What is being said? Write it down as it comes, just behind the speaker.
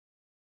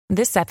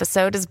This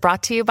episode is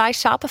brought to you by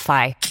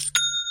Shopify.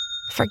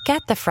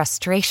 Forget the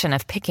frustration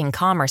of picking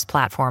commerce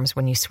platforms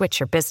when you switch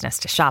your business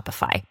to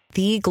Shopify,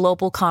 the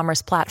global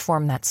commerce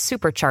platform that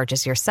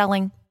supercharges your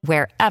selling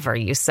wherever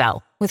you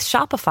sell. With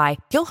Shopify,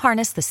 you'll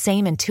harness the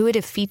same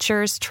intuitive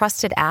features,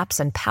 trusted apps,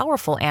 and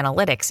powerful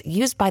analytics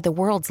used by the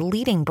world's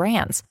leading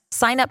brands.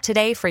 Sign up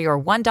today for your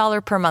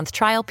 $1 per month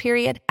trial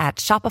period at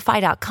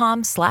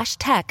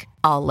shopify.com/tech,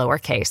 all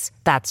lowercase.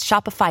 That's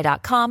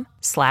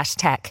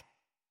shopify.com/tech.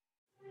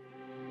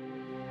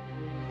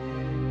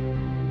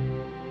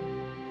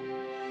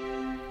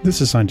 This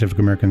is Scientific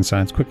American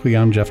Science Quickly.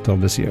 I'm Jeff Del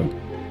Vizio.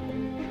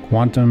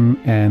 Quantum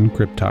and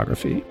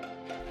cryptography.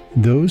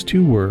 Those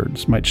two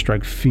words might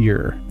strike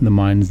fear in the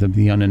minds of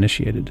the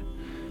uninitiated.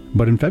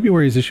 But in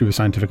February's issue of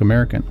Scientific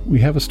American,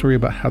 we have a story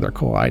about how they're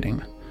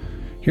colliding.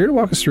 Here to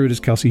walk us through it is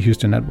Kelsey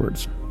Houston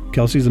Edwards.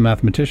 Kelsey's a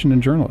mathematician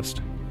and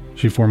journalist.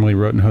 She formerly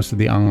wrote and hosted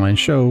the online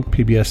show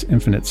PBS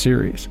Infinite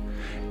Series.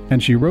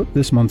 And she wrote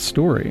this month's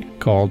story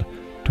called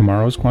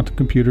Tomorrow's Quantum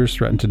Computers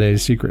Threaten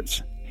Today's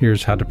Secrets.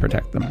 Here's how to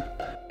protect them.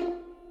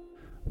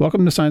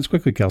 Welcome to Science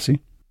Quickly, Kelsey.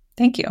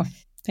 Thank you.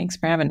 Thanks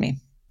for having me.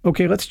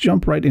 Okay, let's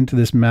jump right into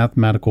this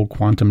mathematical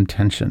quantum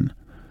tension.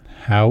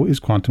 How is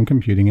quantum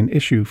computing an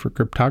issue for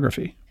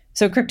cryptography?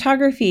 So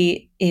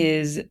cryptography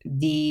is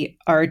the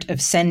art of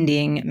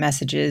sending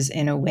messages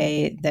in a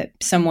way that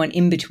someone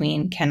in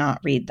between cannot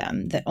read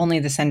them, that only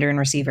the sender and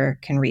receiver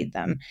can read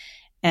them.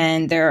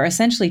 And there are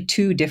essentially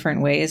two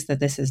different ways that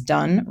this is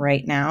done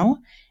right now.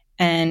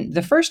 And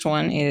the first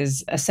one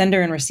is a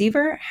sender and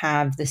receiver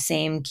have the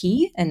same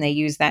key, and they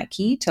use that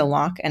key to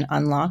lock and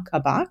unlock a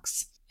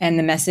box. And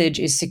the message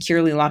is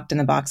securely locked in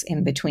the box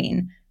in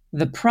between.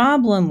 The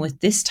problem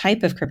with this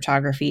type of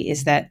cryptography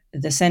is that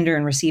the sender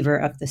and receiver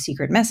of the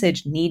secret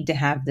message need to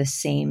have the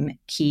same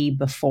key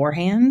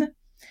beforehand.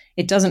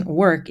 It doesn't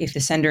work if the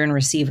sender and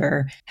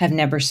receiver have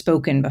never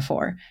spoken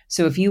before.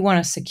 So if you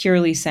want to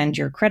securely send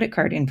your credit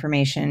card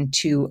information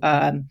to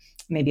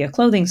maybe a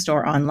clothing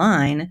store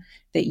online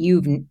that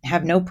you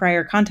have no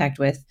prior contact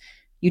with,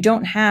 you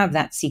don't have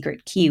that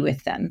secret key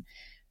with them.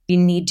 You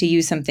need to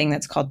use something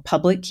that's called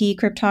public key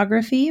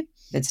cryptography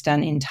that's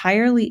done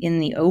entirely in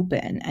the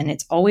open, and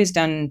it's always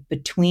done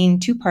between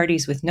two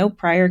parties with no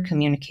prior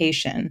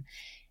communication.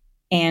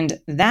 And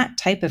that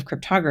type of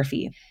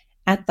cryptography,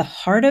 at the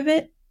heart of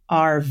it,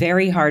 are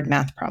very hard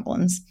math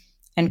problems.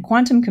 And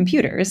quantum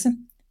computers,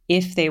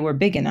 if they were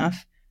big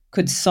enough,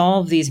 could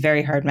solve these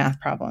very hard math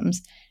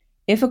problems.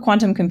 If a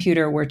quantum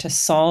computer were to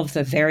solve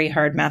the very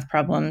hard math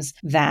problems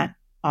that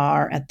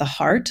are at the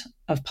heart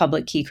of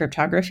public key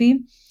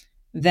cryptography,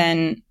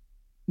 then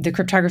the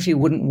cryptography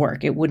wouldn't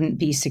work. It wouldn't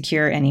be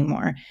secure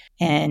anymore.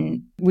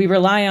 And we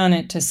rely on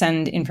it to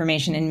send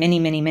information in many,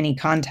 many, many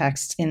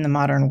contexts in the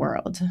modern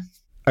world.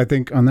 I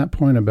think on that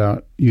point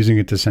about using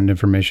it to send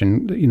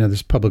information,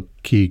 this public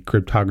key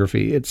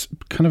cryptography, it's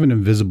kind of an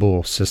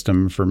invisible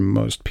system for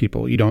most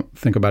people. You don't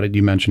think about it.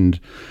 You mentioned,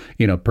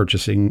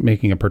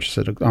 making a purchase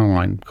at an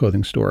online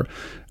clothing store.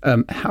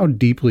 How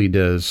deeply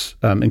does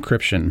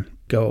encryption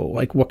go?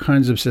 Like what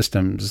kinds of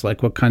systems,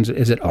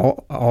 is it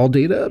all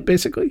data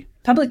basically?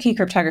 Public key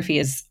cryptography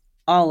is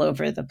all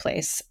over the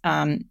place.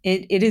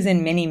 It is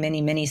in many,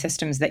 many, many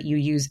systems that you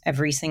use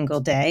every single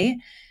day.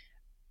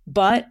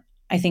 But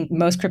I think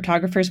most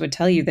cryptographers would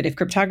tell you that if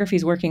cryptography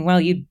is working well,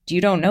 you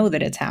don't know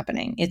that it's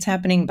happening. It's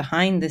happening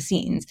behind the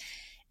scenes.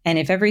 And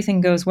if everything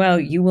goes well,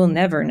 you will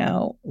never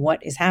know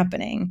what is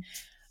happening.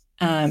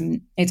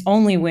 It's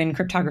only when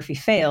cryptography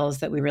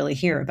fails that we really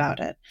hear about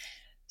it.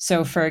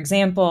 So, for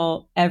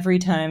example, every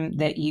time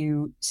that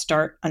you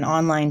start an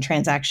online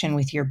transaction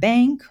with your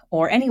bank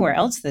or anywhere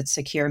else that's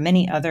secure,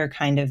 many other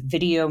kind of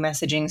video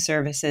messaging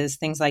services,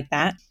 things like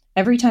that,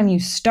 every time you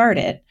start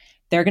it,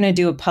 they're going to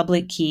do a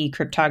public key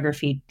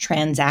cryptography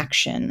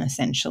transaction,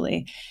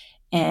 essentially.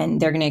 And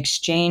they're going to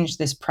exchange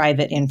this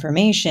private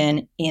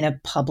information in a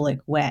public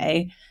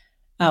way.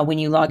 When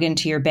you log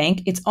into your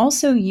bank, it's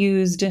also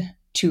used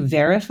to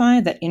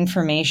verify that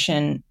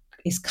information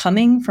is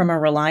coming from a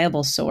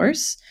reliable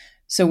source.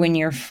 So when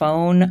your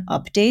phone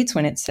updates,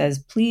 when it says,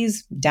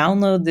 please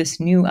download this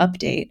new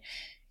update,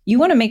 you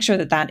want to make sure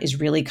that that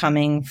is really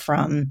coming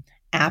from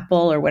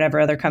Apple or whatever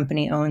other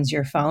company owns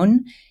your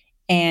phone.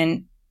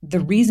 And the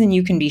reason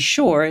you can be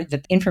sure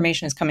that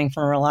information is coming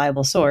from a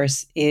reliable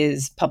source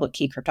is public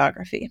key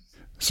cryptography.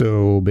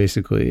 So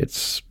basically,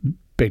 it's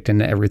baked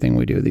into everything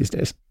we do these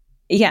days.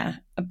 Yeah.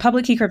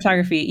 Public key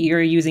cryptography,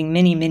 you're using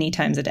many, many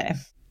times a day.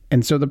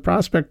 And so the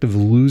prospect of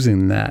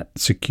losing that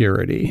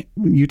security,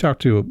 you talk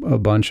to a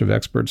bunch of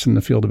experts in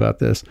the field about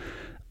this.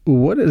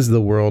 What does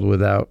the world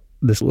without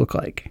this look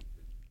like?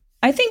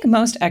 I think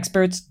most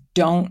experts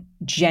don't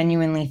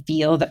genuinely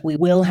feel that we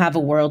will have a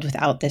world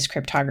without this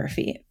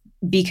cryptography,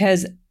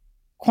 because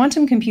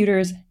quantum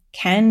computers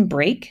can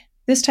break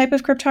this type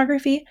of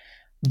cryptography,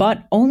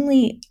 but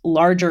only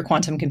larger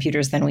quantum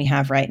computers than we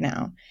have right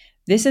now.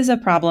 This is a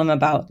problem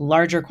about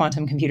larger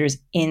quantum computers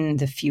in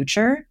the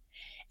future,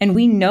 and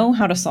we know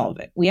how to solve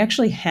it. We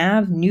actually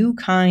have new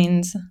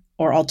kinds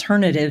or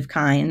alternative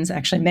kinds,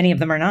 actually many of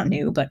them are not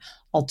new, but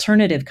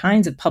alternative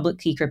kinds of public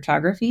key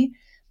cryptography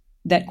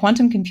that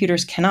quantum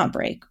computers cannot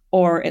break,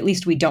 or at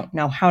least we don't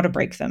know how to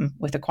break them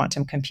with a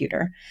quantum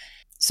computer.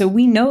 So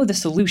we know the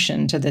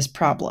solution to this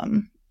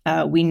problem.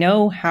 We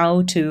know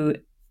how to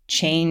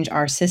change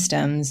our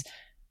systems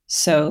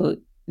so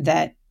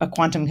that a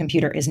quantum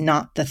computer is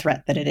not the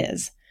threat that it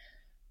is.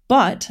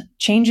 But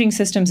changing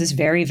systems is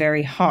very,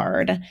 very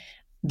hard.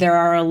 There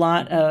are a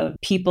lot of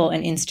people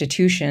and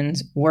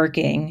institutions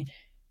working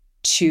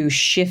to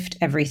shift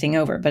everything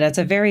over, but it's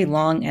a very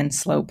long and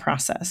slow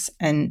process.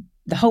 And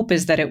the hope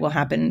is that it will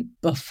happen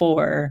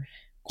before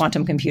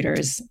quantum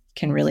computers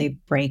can really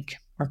break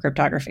our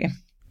cryptography.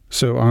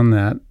 So on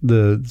that,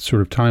 the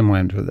sort of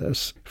timeline for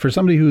this, for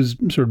somebody who's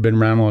sort of been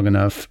around long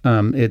enough,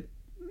 it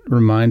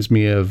reminds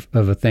me of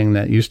a thing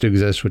that used to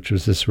exist, which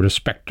was this sort of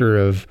specter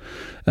of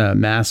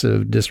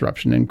massive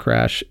disruption and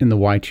crash in the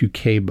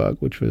Y2K bug,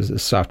 which was a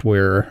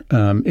software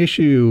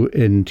issue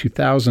in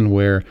 2000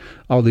 where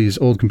all these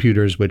old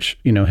computers, which,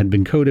 had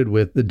been coded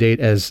with the date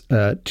as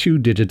 2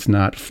 digits,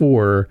 not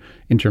 4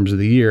 in terms of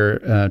the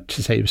year,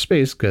 to save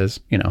space, because,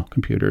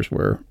 computers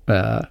were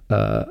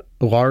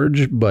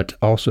large, but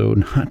also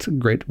not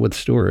great with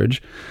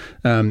storage.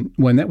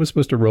 When that was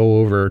supposed to roll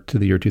over to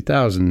the year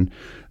 2000,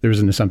 there was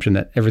an assumption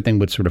that everything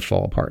would sort of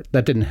fall apart.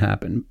 That didn't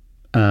happen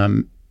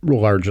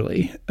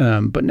largely.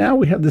 But now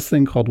we have this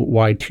thing called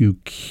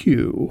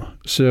Y2Q.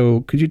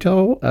 So could you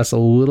tell us a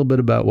little bit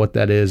about what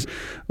that is?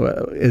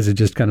 Is it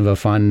just kind of a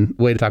fun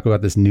way to talk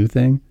about this new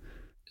thing?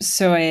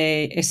 So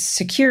a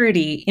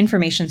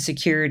information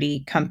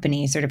security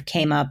company sort of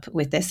came up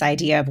with this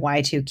idea of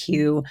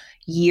Y2Q,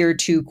 year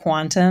 2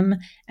 quantum,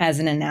 as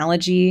an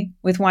analogy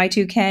with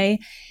Y2K.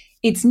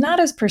 It's not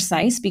as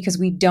precise because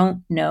we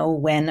don't know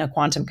when a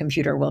quantum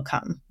computer will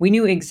come. We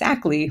knew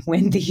exactly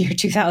when the year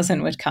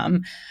 2000 would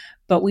come,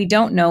 but we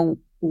don't know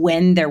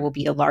when there will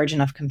be a large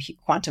enough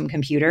quantum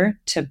computer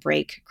to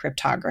break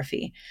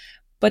cryptography.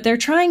 But they're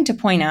trying to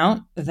point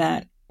out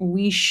that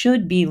we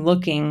should be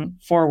looking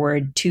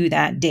forward to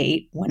that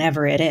date,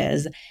 whenever it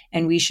is,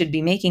 and we should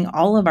be making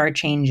all of our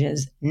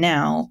changes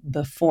now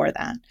before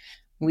that.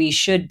 We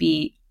should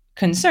be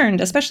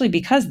concerned, especially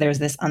because there's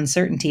this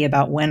uncertainty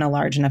about when a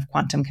large enough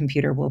quantum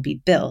computer will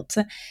be built,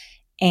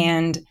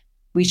 and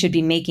we should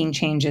be making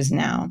changes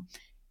now.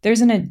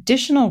 There's an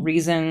additional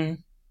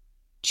reason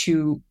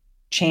to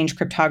change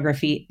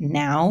cryptography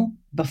now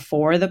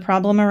before the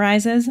problem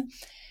arises.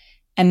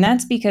 And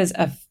that's because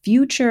a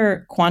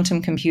future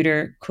quantum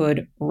computer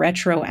could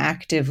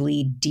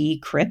retroactively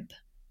decrypt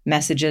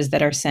messages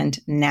that are sent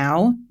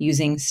now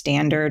using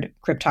standard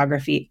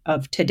cryptography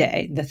of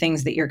today, the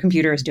things that your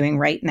computer is doing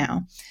right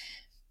now.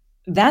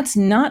 That's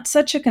not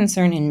such a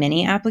concern in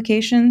many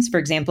applications. For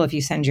example, if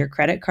you send your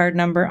credit card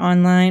number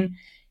online,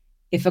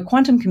 if a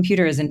quantum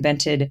computer is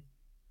invented,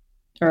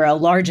 or a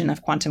large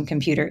enough quantum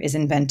computer is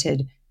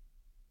invented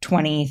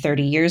 20,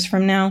 30 years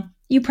from now,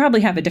 you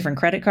probably have a different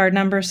credit card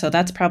number, so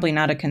that's probably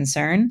not a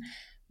concern.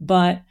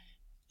 But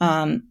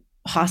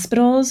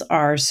hospitals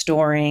are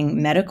storing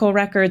medical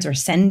records or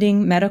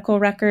sending medical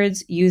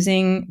records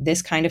using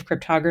this kind of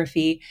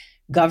cryptography.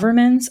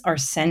 Governments are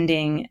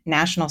sending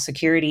national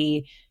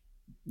security,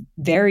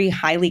 very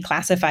highly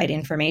classified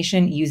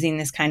information using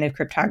this kind of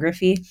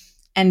cryptography.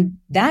 And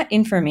that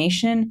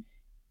information,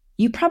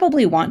 you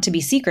probably want to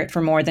be secret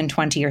for more than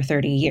 20 or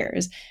 30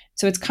 years.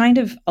 So it's kind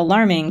of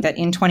alarming that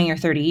in 20 or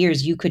 30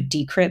 years, you could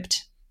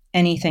decrypt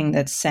anything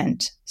that's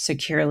sent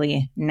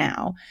securely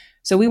now.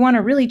 So we want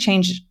to really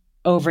change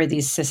over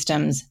these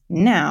systems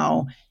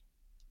now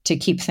to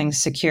keep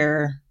things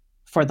secure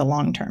for the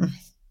long term.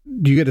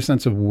 Do you get a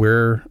sense of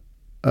where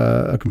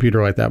a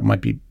computer like that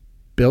might be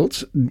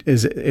built?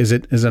 Is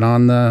it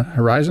on the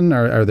horizon?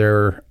 Are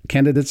there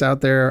candidates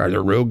out there? Are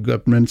there rogue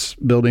governments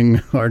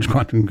building large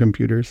quantum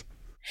computers?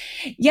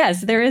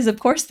 Yes, there is, of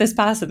course, this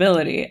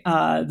possibility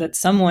that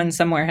someone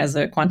somewhere has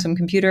a quantum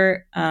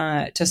computer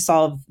to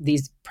solve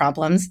these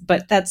problems,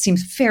 but that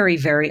seems very,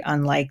 very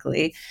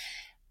unlikely.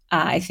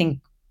 I think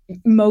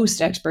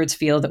most experts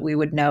feel that we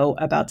would know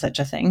about such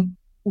a thing.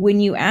 When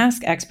you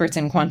ask experts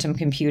in quantum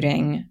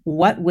computing,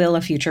 what will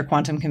a future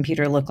quantum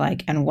computer look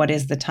like and what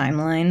is the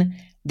timeline,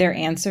 their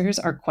answers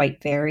are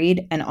quite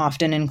varied and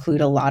often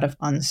include a lot of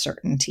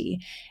uncertainty.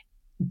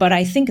 But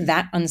I think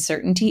that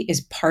uncertainty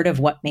is part of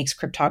what makes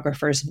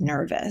cryptographers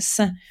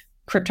nervous.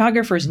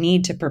 Cryptographers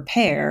need to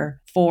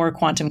prepare for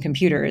quantum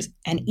computers,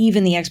 and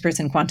even the experts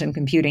in quantum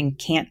computing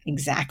can't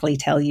exactly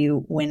tell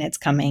you when it's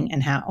coming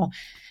and how.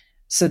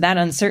 So that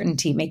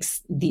uncertainty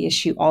makes the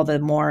issue all the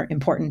more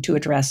important to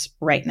address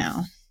right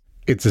now.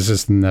 It's a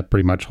system that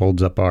pretty much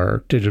holds up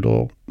our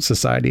digital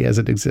society as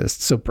it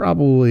exists. So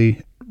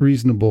probably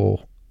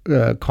reasonable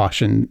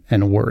caution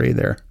and worry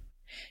there.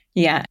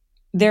 Yeah.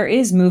 There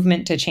is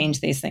movement to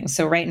change these things.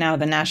 So right now,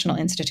 the National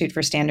Institute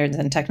for Standards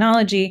and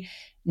Technology,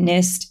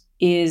 NIST,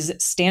 is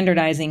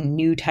standardizing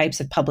new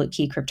types of public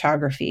key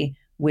cryptography,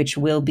 which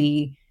will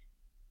be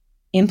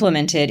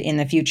implemented in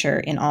the future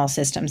in all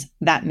systems.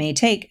 That may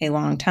take a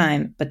long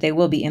time, but they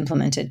will be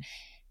implemented.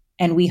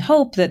 And we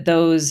hope that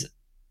those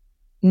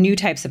new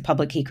types of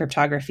public key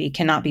cryptography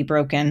cannot be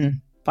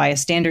broken by a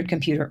standard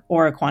computer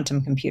or a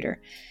quantum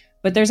computer.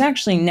 But there's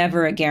actually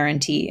never a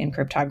guarantee in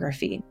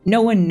cryptography.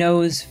 No one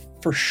knows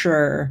for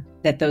sure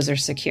that those are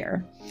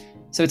secure.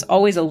 So it's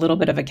always a little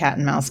bit of a cat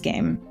and mouse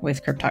game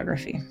with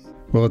cryptography.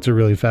 Well, it's a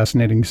really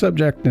fascinating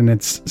subject, and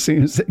it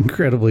seems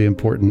incredibly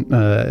important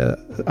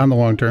on the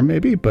long term,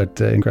 maybe,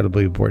 but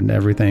incredibly important to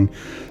everything.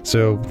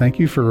 So thank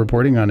you for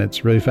reporting on it.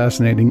 It's really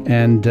fascinating.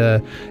 And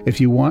if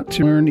you want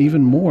to learn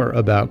even more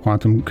about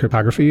quantum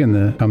cryptography in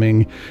the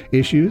coming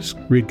issues,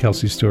 read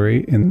Kelsey's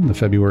story in the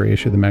February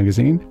issue of the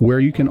magazine, where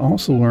you can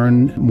also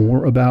learn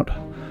more about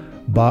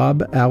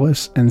Bob,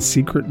 Alice, and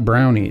Secret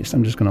Brownies.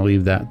 I'm just going to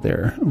leave that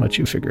there and let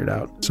you figure it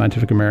out.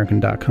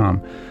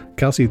 scientificamerican.com.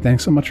 Kelsey,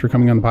 thanks so much for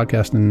coming on the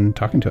podcast and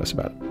talking to us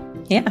about it.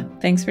 Yeah,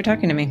 thanks for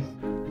talking to me.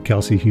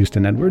 Kelsey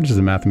Houston Edwards is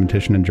a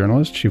mathematician and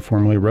journalist. She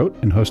formerly wrote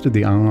and hosted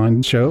the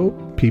online show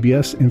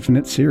PBS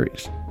Infinite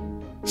Series.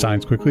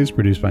 Science Quickly is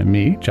produced by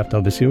me, Jeff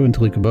Del Vizio, and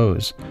Talika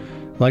Bose.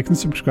 Like and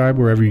subscribe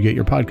wherever you get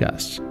your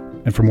podcasts.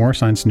 And for more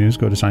science news,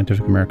 go to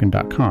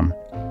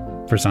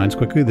scientificamerican.com. For Science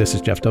Quickly, this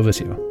is Jeff Del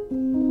Vizio.